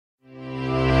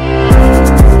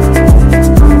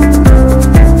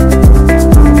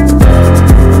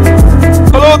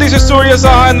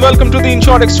and welcome to the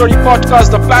Insurtech Story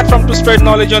podcast, the platform to spread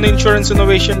knowledge on insurance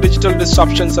innovation, digital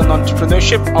disruptions, and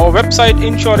entrepreneurship. Our website,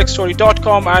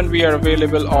 insurtechstory.com, and we are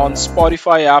available on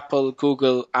Spotify, Apple,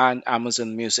 Google, and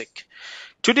Amazon Music.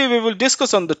 Today, we will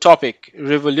discuss on the topic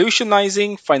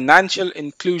revolutionizing financial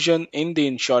inclusion in the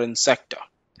insurance sector.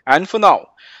 And for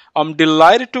now, I'm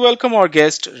delighted to welcome our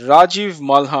guest Rajiv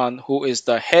Malhan, who is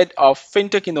the head of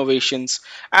FinTech Innovations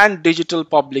and Digital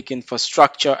Public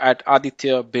Infrastructure at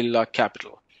Aditya Birla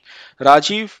Capital.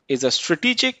 Rajiv is a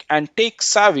strategic and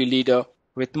tech-savvy leader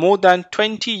with more than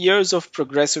 20 years of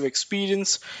progressive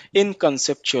experience in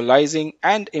conceptualizing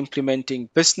and implementing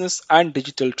business and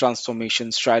digital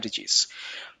transformation strategies.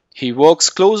 He works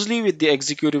closely with the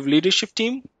executive leadership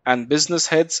team and business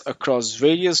heads across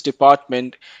various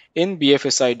departments in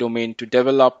BFSI domain to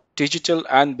develop digital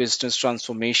and business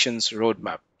transformations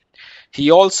roadmap.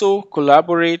 He also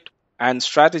collaborate and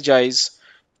strategize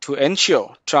to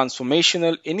ensure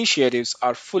transformational initiatives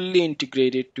are fully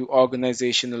integrated to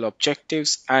organizational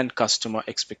objectives and customer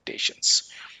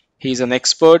expectations. He is an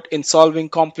expert in solving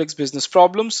complex business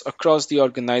problems across the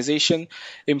organization,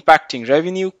 impacting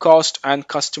revenue, cost, and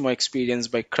customer experience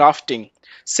by crafting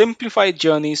simplified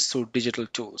journeys through digital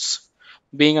tools.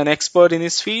 Being an expert in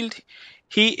his field,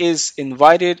 he is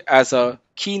invited as a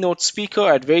keynote speaker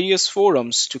at various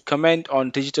forums to comment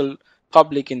on digital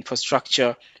public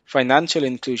infrastructure, financial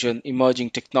inclusion, emerging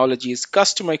technologies,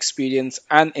 customer experience,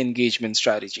 and engagement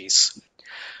strategies.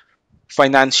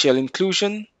 Financial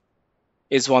inclusion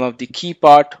is one of the key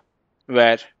part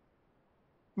where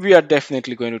we are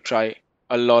definitely going to try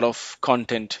a lot of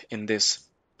content in this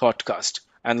podcast.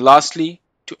 And lastly,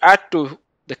 to add to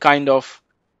the kind of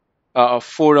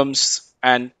forums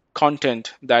and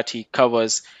content that he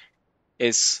covers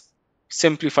is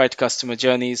simplified customer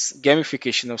journeys,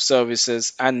 gamification of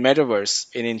services, and metaverse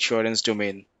in insurance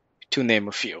domain, to name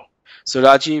a few. So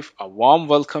Rajiv, a warm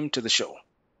welcome to the show.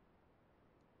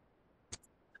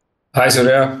 Hi,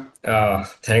 Surya.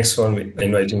 Thanks for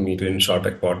inviting me to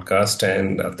Insurtech podcast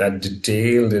and that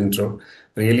detailed intro.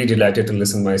 Really delighted to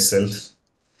listen myself.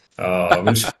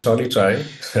 We'll surely try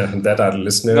that our No,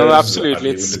 listeners are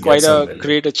absolutely. able It's to get quite some a value.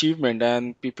 great achievement,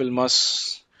 and people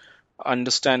must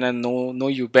understand and know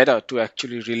you better to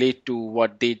actually relate to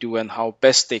what they do and how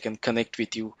best they can connect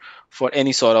with you for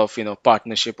any sort of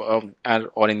partnership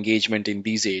or engagement in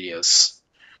these areas.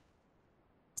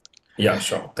 Yeah,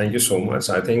 sure. Thank you so much.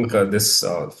 I think this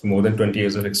more than 20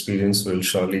 years of experience will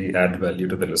surely add value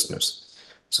to the listeners.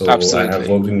 So I have Absolutely.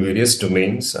 worked in various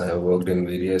domains. I have worked in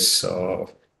various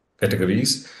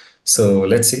categories. So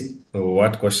let's see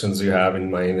what questions you have in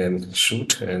mind and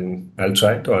shoot, and I'll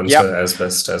try to Yeah, answer as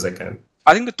best as I can.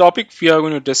 I think the topic we are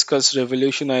going to discuss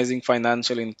revolutionizing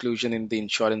financial inclusion in the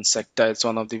insurance sector. It's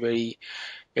one of the very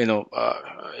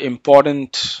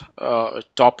important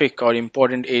topic or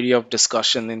important area of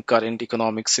discussion in current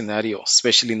economic scenario,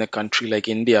 especially in a country like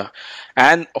India,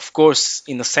 and of course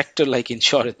in a sector like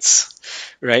insurance,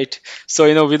 right?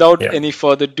 So without Yeah. any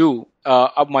further ado,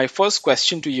 my first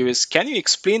question to you is: can you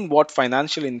explain what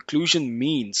financial inclusion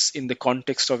means in the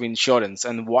context of insurance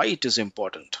and why it is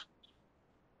important?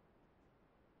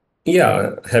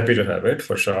 Yeah, happy to have it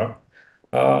for sure.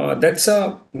 That's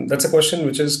a question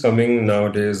which is coming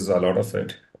nowadays, a lot of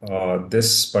it.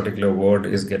 This particular word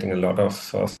is getting a lot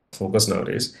of focus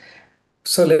nowadays.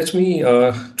 So let me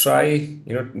try,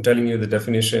 telling you the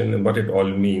definition and what it all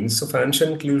means. So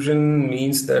financial inclusion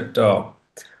means that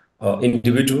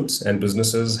individuals and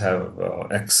businesses have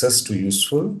access to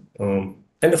useful and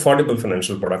affordable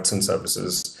financial products and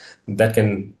services that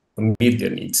can meet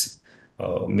their needs.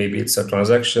 Maybe it's a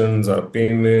transactions or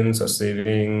payments or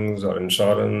savings or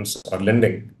insurance or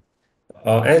lending.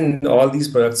 And all these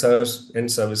products are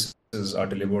and services are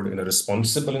delivered in a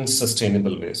responsible and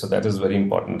sustainable way. So that is very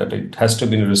important that it has to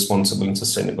be in a responsible and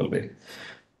sustainable way.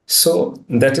 So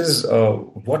that is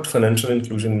what financial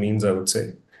inclusion means, I would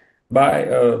say. By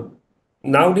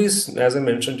nowadays, as I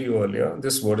mentioned to you earlier,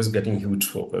 this word is getting huge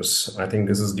focus. I think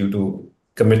this is due to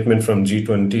commitment from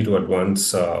G20 to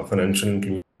advance financial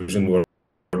inclusion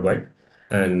worldwide.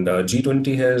 And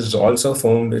G20 has also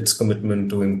formed its commitment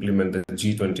to implement the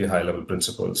G20 high-level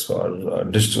principles for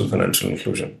digital financial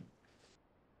inclusion.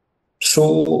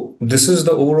 So this is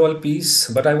the overall piece,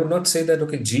 but I would not say that,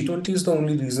 okay, G20 is the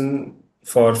only reason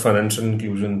for financial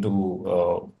inclusion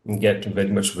to get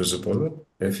very much visible.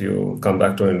 If you come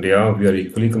back to India, we are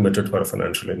equally committed for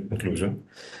financial inclusion.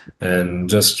 And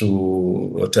just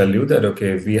to tell you that,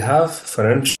 okay, we have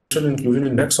financial inclusion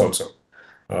index also,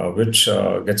 which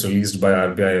gets released by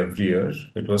RBI every year.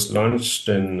 It was launched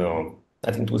in,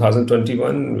 I think,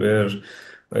 2021, where,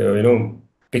 you know,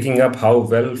 picking up how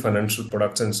well financial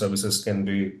products and services can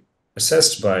be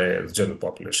assessed by the general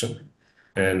population.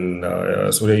 And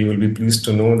Surya, you will be pleased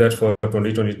to know that for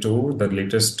 2022, the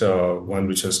latest one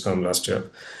which has come last year,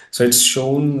 so it's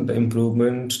shown the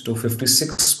improvement to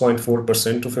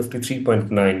 56.4% to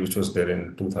 53.9, which was there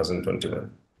in 2021.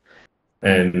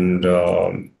 And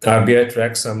RBI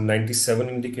tracks some 97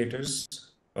 indicators,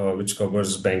 which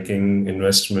covers banking,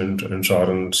 investment,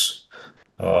 insurance,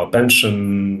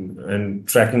 pension, and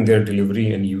tracking their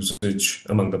delivery and usage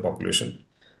among the population.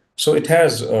 So it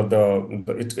has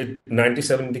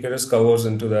 97 indicators covers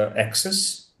into the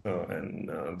access, and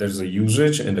there's a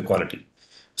usage and the quality.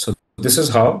 So this is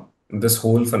how this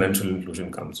whole financial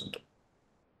inclusion comes into.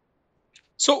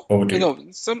 So, Over to you.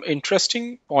 some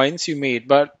interesting points you made,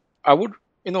 but I would,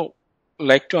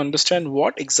 like to understand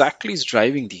what exactly is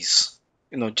driving these.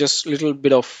 Just a little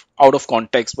bit of out of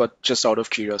context, but just out of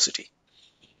curiosity.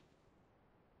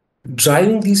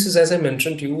 Driving these is, as I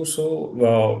mentioned to you,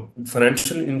 so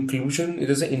financial inclusion, it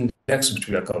is an index which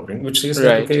we are covering, which says that,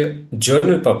 Right. okay,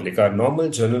 general public, our normal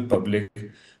general public,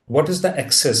 what is the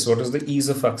access, what is the ease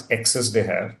of access they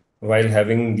have while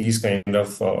having these kind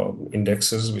of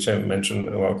indexes, which I mentioned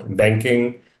about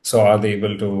banking. So are they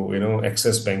able to,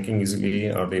 access banking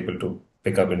easily? Are they able to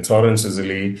pick up insurance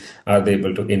easily? Are they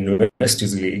able to invest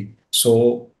easily?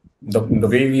 So the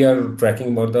way we are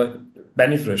tracking about the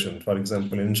penetration, for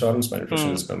example, insurance penetration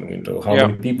Hmm. is coming into how Yeah.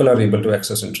 many people are able to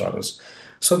access insurance.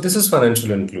 So this is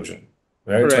financial inclusion,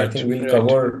 right? So I Right. think we'll Right.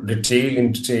 cover detail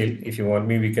in detail. If you want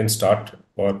me, we can start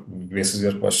or basis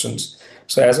your questions.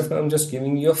 So as of now, I'm just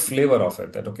giving you a flavor of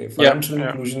it. That okay, Yeah. financial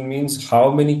Yeah. inclusion means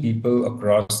how many people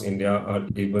across India are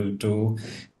able to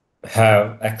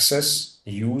have access,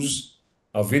 use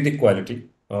with equality,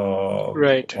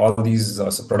 Right. all these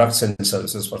products and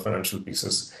services for financial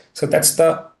pieces. So that's the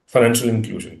financial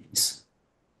inclusion piece.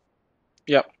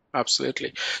 Yeah.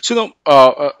 Absolutely. So now,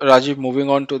 Rajiv, moving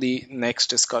on to the next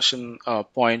discussion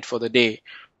point for the day,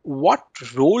 what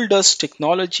role does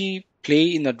technology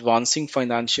play in advancing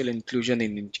financial inclusion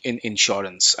in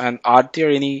insurance? And are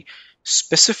there any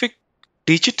specific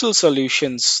digital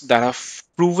solutions that have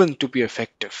proven to be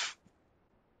effective?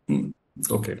 Hmm.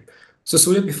 Okay. So,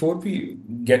 Surya, before we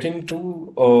get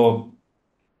into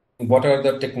what are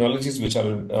the technologies which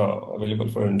are available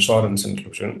for insurance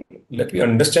inclusion, let me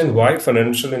understand why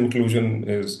financial inclusion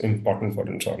is important for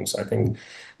insurance. I think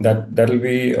that'll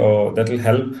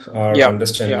help our Yeah. Yeah.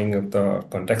 understanding of the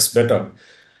context better.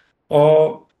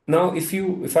 Now,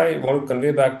 if I want to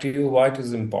convey back to you why it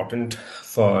is important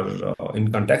for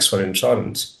in context for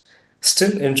insurance,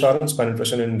 still insurance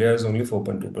penetration in India is only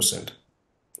 4.2%,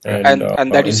 and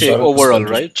And that you say insurance overall, right?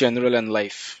 penetration, General and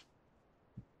life.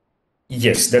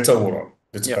 yes, that's overall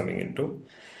that's Yeah. coming into.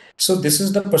 So this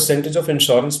is the percentage of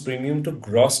insurance premium to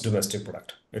gross domestic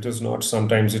product. It is not,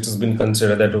 sometimes it has been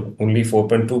considered that only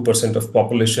 4.2% of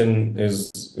population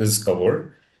is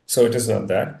covered. So it is not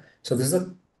that. So this is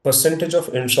the percentage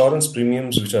of insurance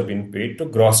premiums which are being paid to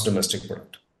gross domestic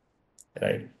product,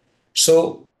 right?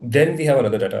 So then we have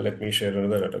another data. Let me share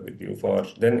another data with you. For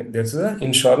then there's the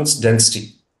insurance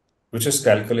density, which is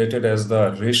calculated as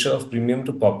the ratio of premium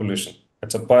to population.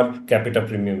 That's a per capita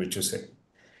premium, which you say.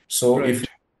 So if Right.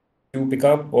 you pick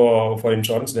up for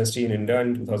insurance density in India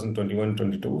in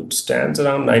 2021-22, it stands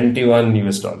around 91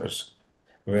 US dollars.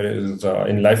 Whereas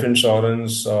in life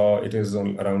insurance, it is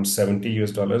around 70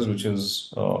 US dollars, which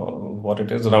is what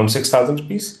it is, around 6,000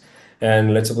 rupees.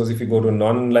 And let's suppose if you go to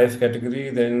non-life category,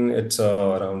 then it's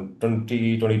around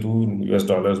 20, 22 US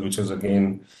dollars, which is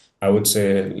again, I would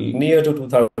say, near to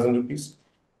 2,000 rupees.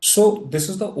 So this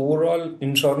is the overall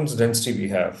insurance density we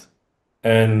have.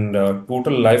 And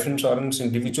total life insurance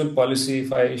individual policy,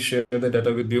 if I share the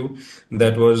data with you,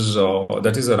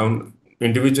 that is around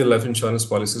individual life insurance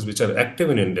policies which are active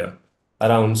in India,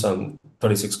 around some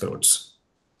 36 crores.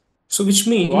 So which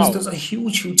means Wow. there's a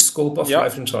huge scope of Yeah.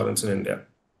 life insurance in India.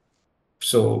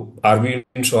 So are we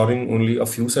insuring only a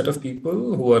few set of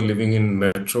people who are living in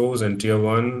metros and tier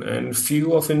one and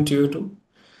few of in tier two?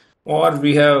 Or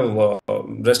we have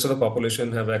rest of the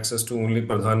population have access to only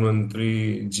Pradhan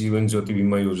Mantri Jeevan Jyoti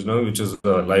Bima Yojana, which is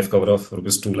a life cover of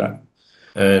rupees 2 lakh.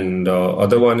 And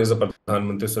other one is a Pradhan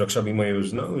Mantri Suraksha Bima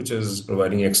Yojana, which is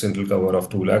providing accidental cover of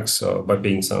 2 lakhs by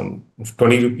paying some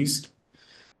 20 rupees.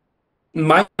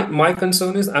 My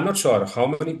concern is I'm not sure how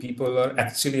many people are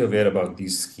actually aware about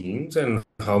these schemes and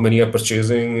how many are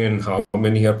purchasing and how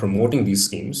many are promoting these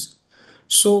schemes.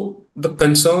 So the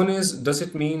concern is, does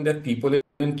it mean that people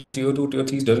in tier two, tier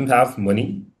three doesn't have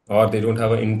money or they don't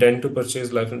have an intent to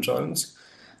purchase life insurance?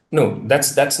 No,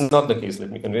 that's not the case.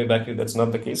 Let me convey back to you. That's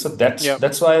not the case. So Yeah,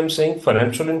 that's why I'm saying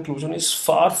financial inclusion is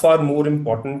far more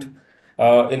important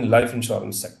in life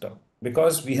insurance sector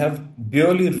because we have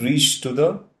barely reached to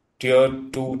the tier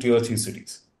two, tier three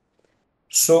cities.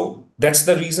 So that's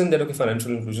the reason that okay,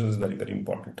 financial inclusion is very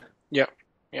important. yeah,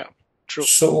 yeah. True.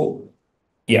 So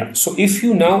yeah. So if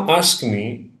you now ask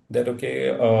me that,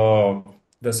 okay,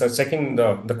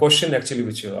 the question actually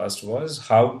which you asked was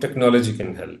how technology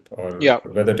can help or Yeah,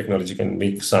 whether technology can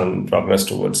make some progress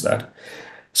towards that.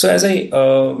 So as I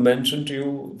mentioned to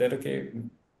you that, okay,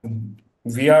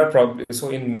 we are probably, so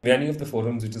in many of the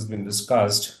forums it has been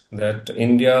discussed that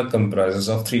India comprises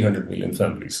of 300 million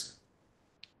families.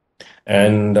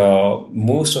 And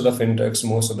most of the fintechs,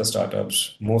 most of the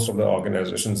startups, most of the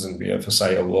organizations in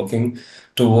BFSI are working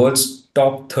towards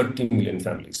top 30 million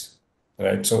families,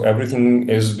 right? So everything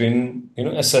has been,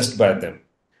 assessed by them.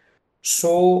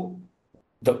 So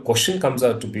the question comes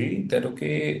out to be that,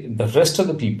 okay, the rest of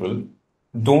the people,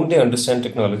 don't they understand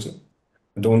technology?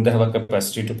 Don't they have a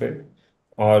capacity to pay?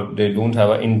 Or they don't have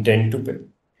an intent to pay?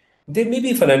 They may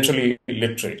be financially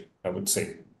literate, I would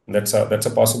say. That's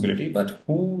a possibility, but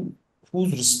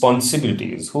whose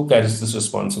responsibility is who carries this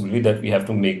responsibility that we have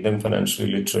to make them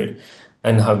financially literate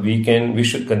and how we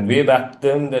should convey back to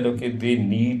them that okay, they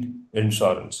need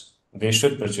insurance. They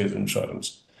should purchase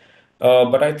insurance.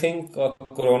 But I think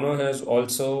Corona has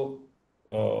also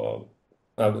uh,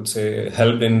 I would say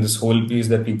helped in this whole piece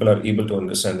that people are able to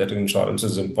understand that insurance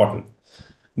is important.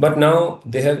 But now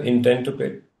they have intent to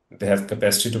pay, they have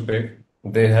capacity to pay,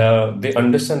 they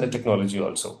understand the technology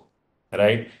also,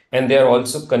 right? And they are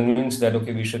also convinced that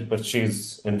okay, we should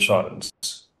purchase insurance.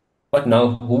 But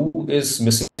now who is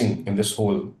missing in this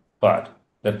whole part?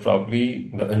 That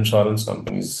probably the insurance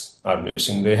companies are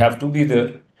missing. They have to be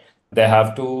there. They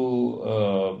have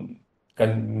to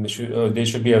they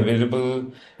should be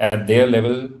available at their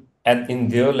level and in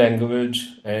their language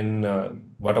and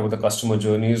whatever the customer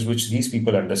journeys which these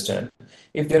people understand.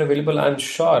 If they're available, I'm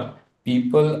sure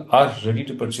people are ready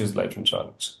to purchase life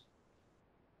insurance.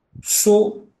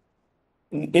 So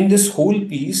in this whole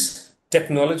piece,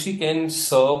 technology can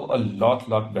serve a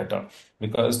lot better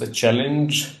because the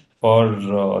challenge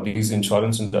for these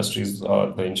insurance industries,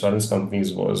 the insurance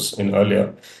companies was in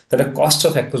earlier that the cost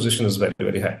of acquisition is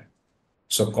very high.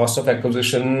 So cost of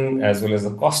acquisition as well as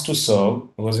the cost to serve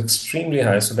was extremely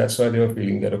high. So that's why they were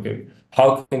feeling that, okay,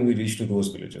 how can we reach to those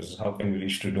villages? How can we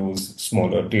reach to those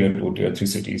smaller tier two, tier three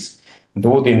cities?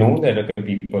 Though they know that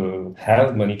okay, people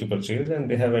have money to purchase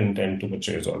and they have intent to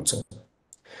purchase also.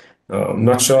 I'm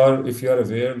not sure if you are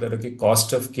aware that okay,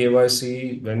 cost of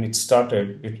KYC when it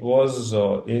started, it was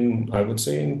I would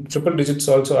say in triple digits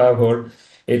also. I've heard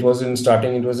it was in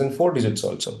starting, it was in four digits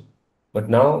also. But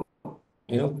now,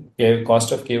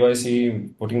 cost of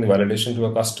KYC, putting the validation to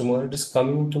a customer, it is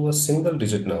coming to a single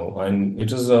digit now. And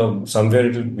it is somewhere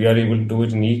we are able to do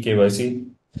it in e-KYC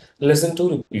less than 2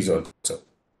 rupees also.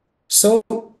 So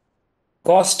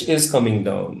cost is coming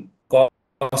down.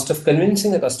 Cost of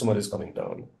convincing a customer is coming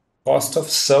down. Cost of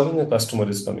serving a customer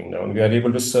is coming down. We are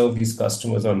able to serve these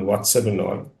customers on WhatsApp and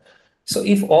all. So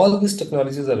if all these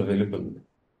technologies are available,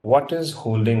 what is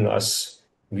holding us?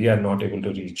 We are not able to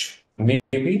reach.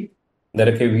 Maybe that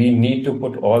okay, we need to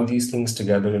put all these things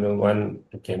together in a one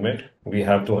document. We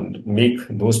have to make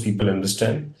those people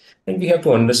understand, and we have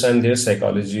to understand their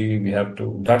psychology. We have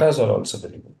to data are also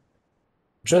available.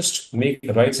 Just make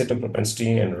the right set of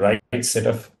propensity and right set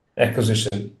of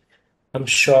acquisition. I'm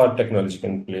sure technology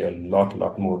can play a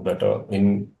lot more better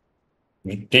in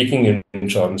taking in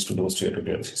insurance to those tier two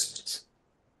tier three cities.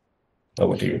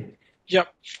 Over to you. Yeah.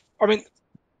 I mean,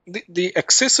 the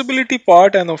accessibility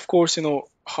part, and of course,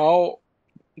 how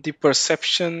the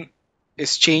perception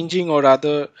is changing, or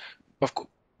rather, of course,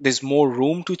 there's more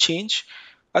room to change.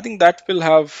 I think that will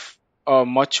have a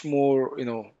much more,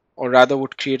 or rather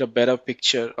would create a better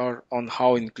picture or on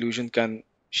how inclusion can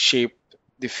shape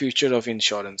the future of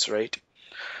insurance, right?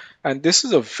 And this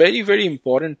is a very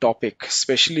important topic,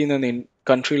 especially in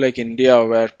country like India,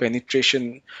 where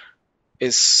penetration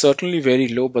is certainly very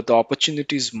low, but the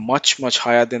opportunity is much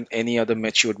higher than any other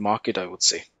matured market, I would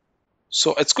say.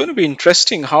 So it's going to be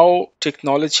interesting how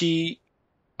technology,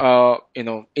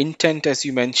 intent, as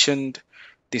you mentioned,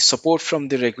 the support from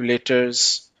the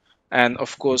regulators, and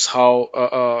of course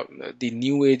how the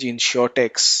new age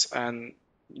insurtechs and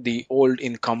the old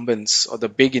incumbents or the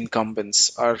big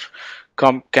incumbents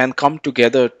can come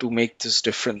together to make this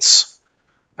difference.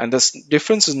 And this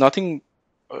difference is nothing,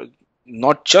 uh,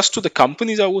 not just to the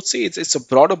companies. I would say it's a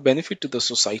broader benefit to the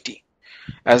society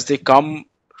as they come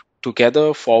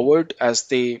together forward, as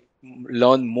they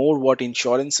learn more what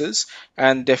insurance is,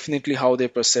 and definitely how their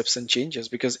perception changes.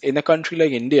 Because in a country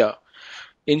like India,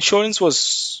 insurance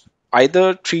was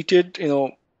either treated,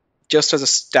 just as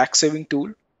a tax saving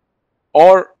tool,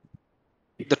 or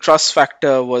the trust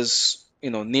factor was,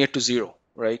 near to zero,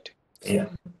 right? Yeah.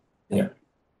 Yeah.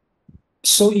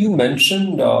 So you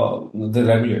mentioned the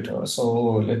regulator.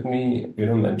 So let me,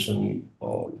 mention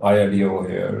IRDO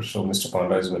here. So Mr.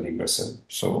 Panda is very aggressive.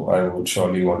 So I would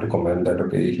surely want to comment that,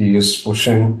 okay, he is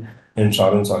pushing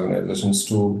insurance organizations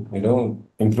to,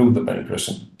 improve the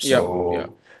penetration. Yeah, yeah,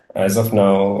 So as of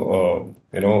now,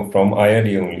 from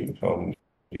IRDO only, from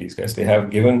these guys, they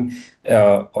have given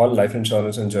all life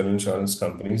insurance and general insurance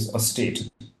companies a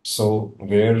state. So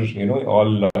where,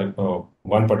 all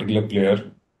one particular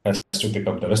player has to pick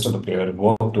up the rest of the player and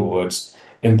work towards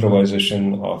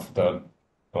improvisation of the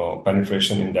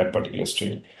penetration in that particular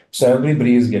state. So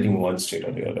everybody is getting one state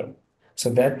or the other. So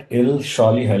that will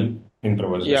surely help yeah.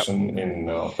 improvisation in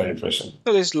penetration.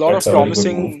 So there's That's a very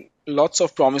good move. lots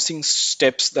of promising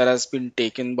steps that has been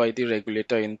taken by the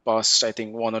regulator in past, I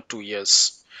think, 1 or 2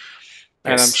 years,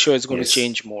 and I'm Yes, sure it's going to yes.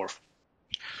 change more.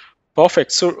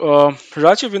 Perfect. So,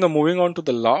 Rajiv, moving on to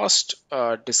the last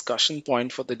discussion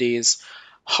point for the day is,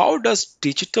 how does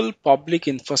digital public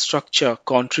infrastructure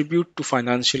contribute to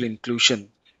financial inclusion,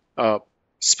 uh,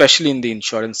 especially in the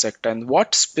insurance sector? And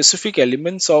what specific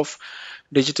elements of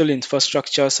digital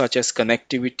infrastructure, such as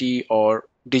connectivity or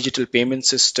digital payment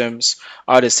systems,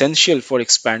 are essential for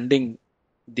expanding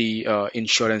the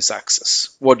insurance access?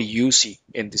 What do you see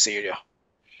in this area?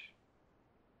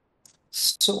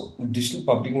 So digital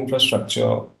public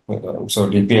infrastructure, so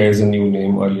DPI is a new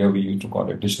name. Earlier we used to call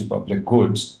it digital public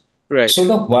goods. Right. So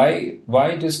the why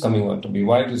it is coming out to be,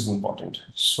 why it is important.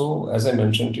 So as I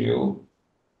mentioned to you,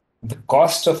 the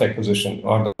cost of acquisition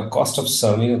or the cost of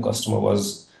serving a customer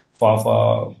was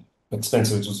far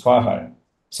expensive, it was far high.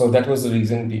 So that was the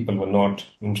reason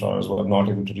insurers were not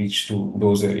able to reach to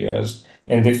those areas.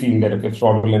 And they feel that, okay,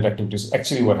 fraudulent activities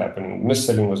actually were happening,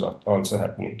 mis-selling was also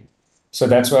happening. So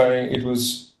that's why it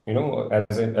was,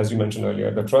 as you mentioned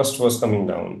earlier, the trust was coming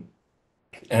down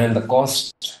and the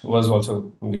cost was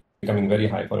also becoming very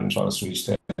high for insurers to reach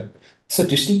there. So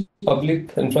digital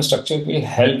public infrastructure will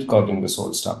help curbing this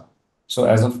whole stuff. So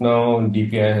as of now,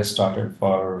 DPI has started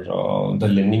for the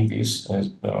lending piece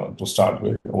to start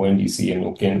with, ONDC and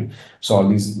OKIN. So all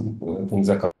these things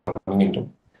are coming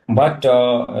into. But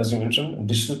as you mentioned,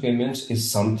 digital payments is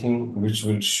something which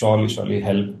will surely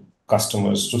help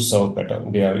customers to serve better.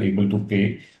 They are able to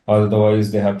pay.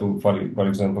 Otherwise, they have to, for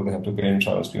example, they have to pay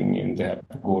insurance premium. They have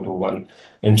to go to one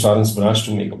insurance branch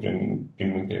to make a premium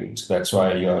payment. So that's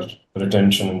why your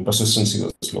retention and persistency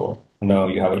was lower. Now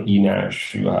you have an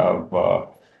e-NASH, you have uh,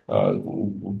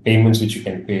 payments which you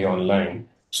can pay online.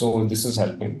 So this is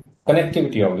helping.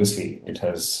 Connectivity, obviously, it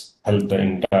has helped the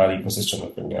entire ecosystem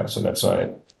of India. So that's why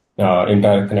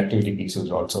entire connectivity piece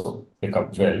will also pick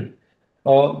up well.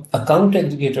 Account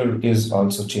aggregator is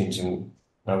also changing.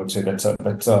 I would say that's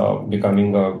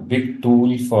becoming a big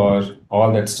tool for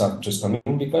all that stuff which is coming,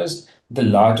 because the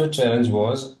larger challenge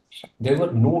was there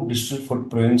were no digital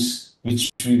footprints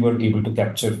which we were able to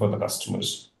capture for the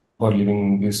customers who are living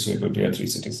in these tier 2, tier 3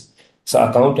 cities. So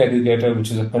account aggregator,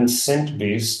 which is a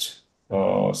consent-based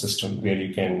system where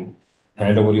you can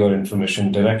hand over your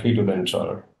information directly to the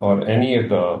insurer or any of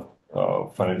the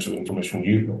financial information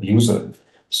user.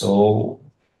 So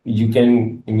you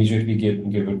can immediately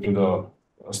give it to the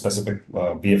specific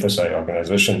BFSI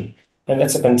organization. And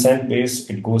that's a consent base.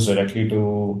 It goes directly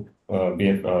to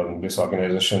this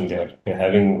organization. They're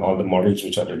having all the models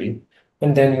which are ready.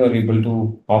 And then you are able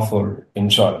to offer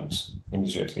insurance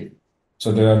immediately.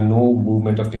 So there are no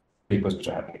movement of papers which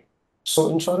are happening. So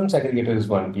insurance aggregator is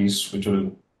one piece which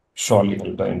will surely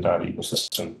help the entire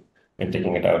ecosystem in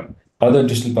taking it out. Other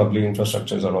digital public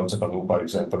infrastructures are also coming. For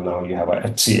example, now you have a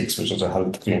HCX, which is a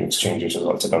health claim exchange, which is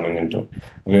also coming into,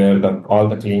 where all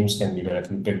the claims can be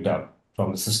directly picked up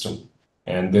from the system.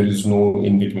 And there is no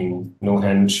in between, no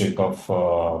handshake of,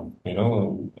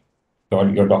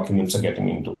 your documents are getting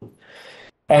into.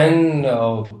 And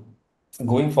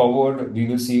going forward, we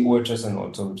will see OHSN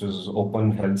also, which is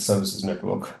Open Health Services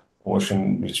Network,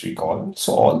 Ocean, which we call.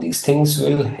 So all these things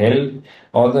will help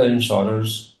all the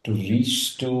insurers to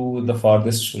reach to the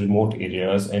farthest remote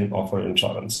areas and offer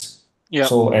insurance. Yeah.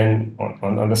 So, and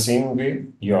on the same way,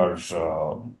 your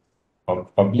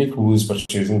public who is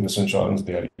purchasing this insurance,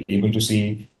 they are able to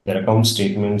see their account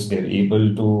statements, they're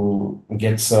able to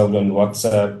get served on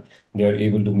WhatsApp, they are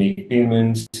able to make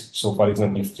payments. So, for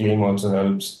example, if claim also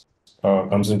helps,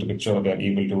 comes into picture, they are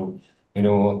able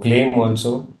to, claim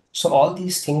also. So all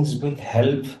these things will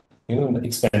help, in the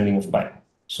expanding of buy.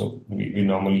 So we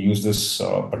normally use this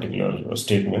particular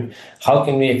statement. How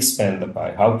can we expand the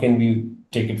pie? How can we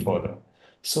take it further?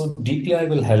 So DPI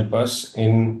will help us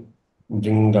in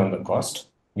bringing down the cost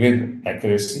with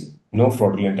accuracy. No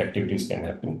fraudulent activities can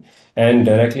happen. And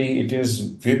directly it is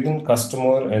within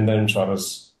customer and the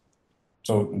insurers.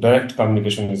 So direct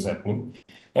communication is happening.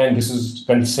 And this is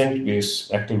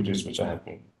consent-based activities which are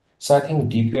happening. So I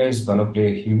think DPI is going to play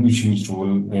a huge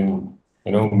role in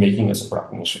making us a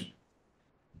product nation.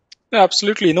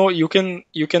 Absolutely. No, you can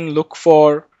look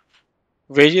for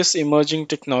various emerging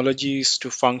technologies to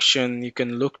function. You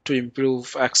can look to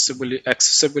improve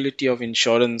accessibility of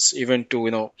insurance, even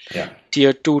to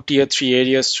tier 2, tier 3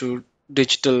 areas through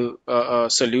digital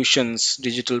solutions,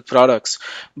 digital products.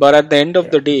 But at the end of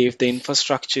the day, if the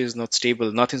infrastructure is not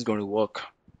stable, nothing's going to work,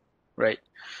 right?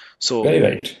 So Very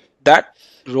right. That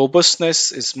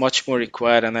robustness is much more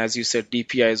required, and as you said,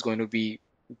 DPI is going to be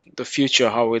the future,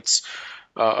 how it's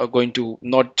going to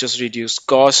not just reduce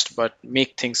cost but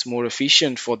make things more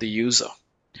efficient for the user.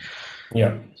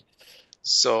 Yeah.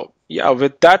 So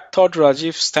with that thought,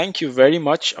 Rajiv, thank you very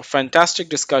much. A fantastic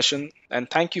discussion, and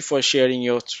thank you for sharing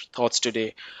your thoughts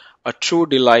today. A true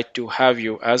delight to have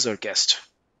you as our guest.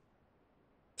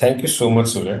 Thank you so much,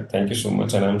 Surya. Thank you so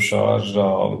much, and I'm sure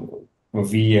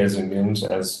we as Indians,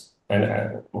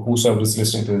 and whosoever is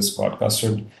listening to this podcast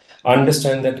should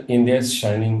understand that India is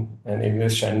shining, and India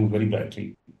is shining very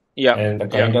brightly. And the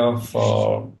kind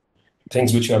of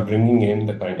things which you are bringing in,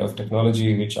 the kind of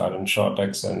technology which our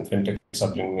Insurtechs and fintechs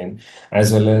are bringing in,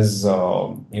 as well as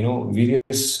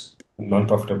various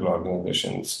non-profitable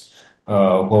organizations who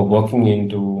are working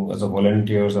into, as the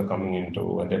volunteers are coming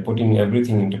into, and they're putting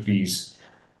everything into peace.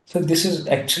 So this is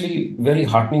actually very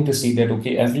heartening to see that,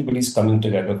 okay, everybody's coming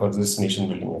together for this nation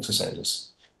building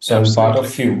exercises. So I'm part of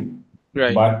few,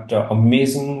 but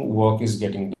amazing work is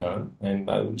getting done. And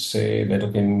I would say that,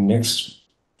 okay, next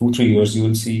 2-3 years, you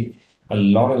will see a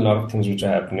lot of things which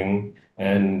are happening,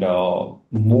 and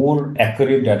more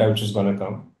accurate data which is going to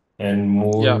come, and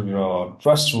more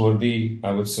trustworthy,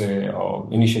 I would say,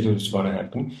 initiatives which is going to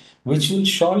happen, which will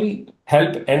surely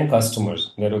help end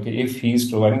customers. That, okay, if he's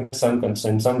providing some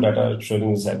consent, some data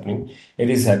showing is happening, it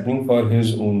is happening for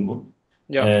his own good,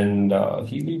 and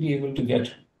he will be able to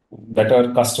get better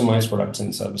customized products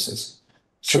and services.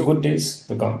 So good days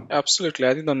to come. Absolutely.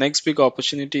 I think the next big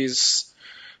opportunity is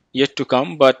yet to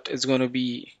come, but it's going to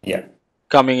be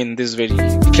coming in this very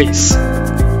place.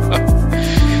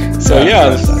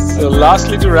 So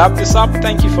lastly, to wrap this up,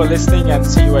 thank you for listening, and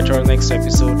see you at our next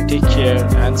episode. Take care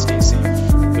and stay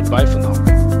safe. Goodbye for now.